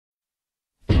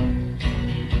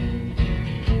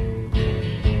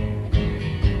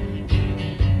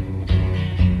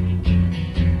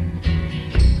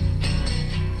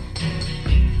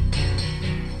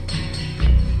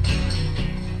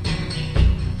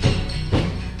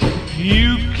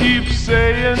You keep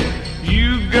saying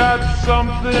you got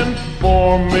something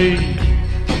for me,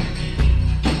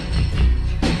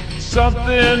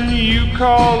 something you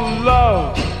call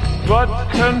love, but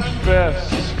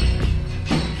confess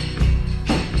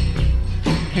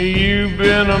you've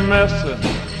been a messin'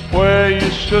 where you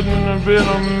shouldn't have been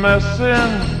a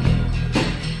messin',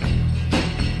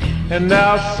 and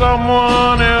now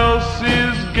someone else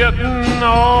is getting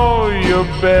all your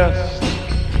best.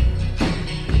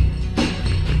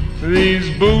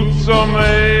 These boots are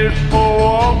made for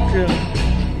walking,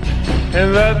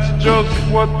 and that's just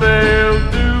what they'll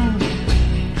do.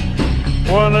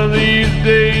 One of these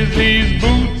days these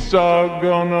boots are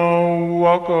gonna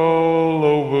walk all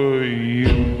over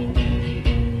you.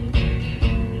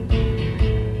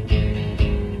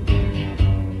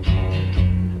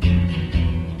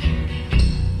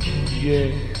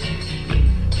 Yeah.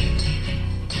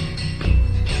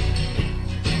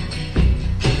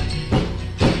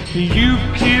 You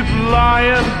keep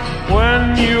lying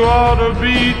when you ought to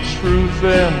be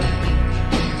truthin',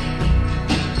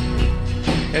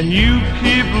 and you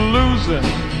keep losing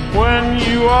when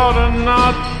you ought to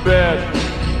not bet.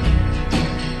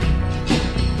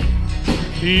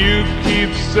 You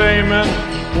keep saying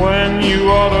when you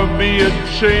ought to be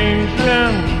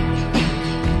a-changin'.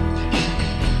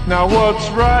 Now what's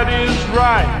right is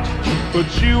right,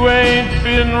 but you ain't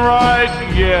been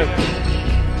right yet.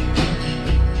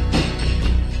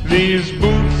 These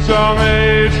boots are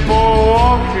made for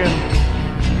walking,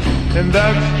 and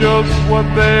that's just what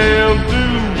they'll do.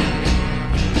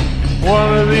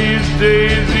 One of these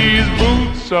days these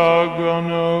boots are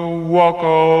gonna walk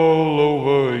all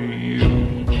over you.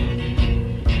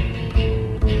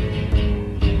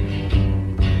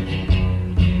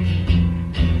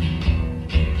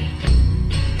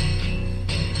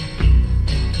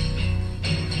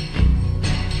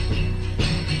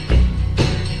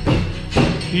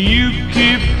 You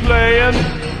keep playing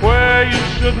where you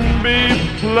shouldn't be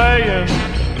playing,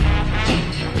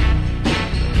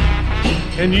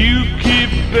 and you keep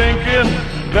thinking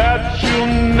that you'll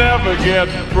never get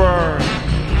burned.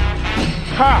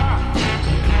 Ha!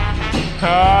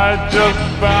 I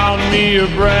just found me a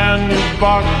brand new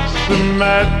box of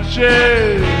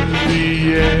matches,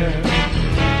 yeah.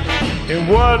 And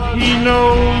what he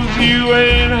knows you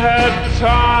ain't had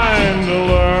time to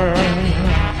learn.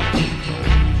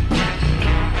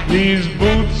 These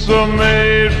boots are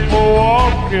made for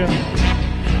walking,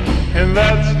 and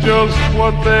that's just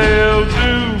what they'll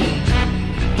do.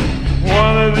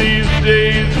 One of these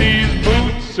days these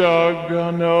boots are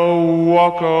gonna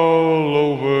walk all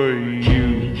over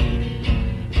you.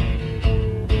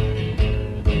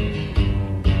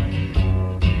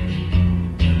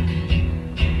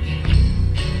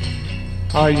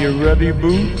 Are you ready,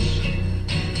 Boots?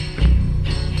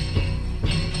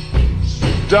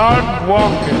 Start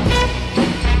walking.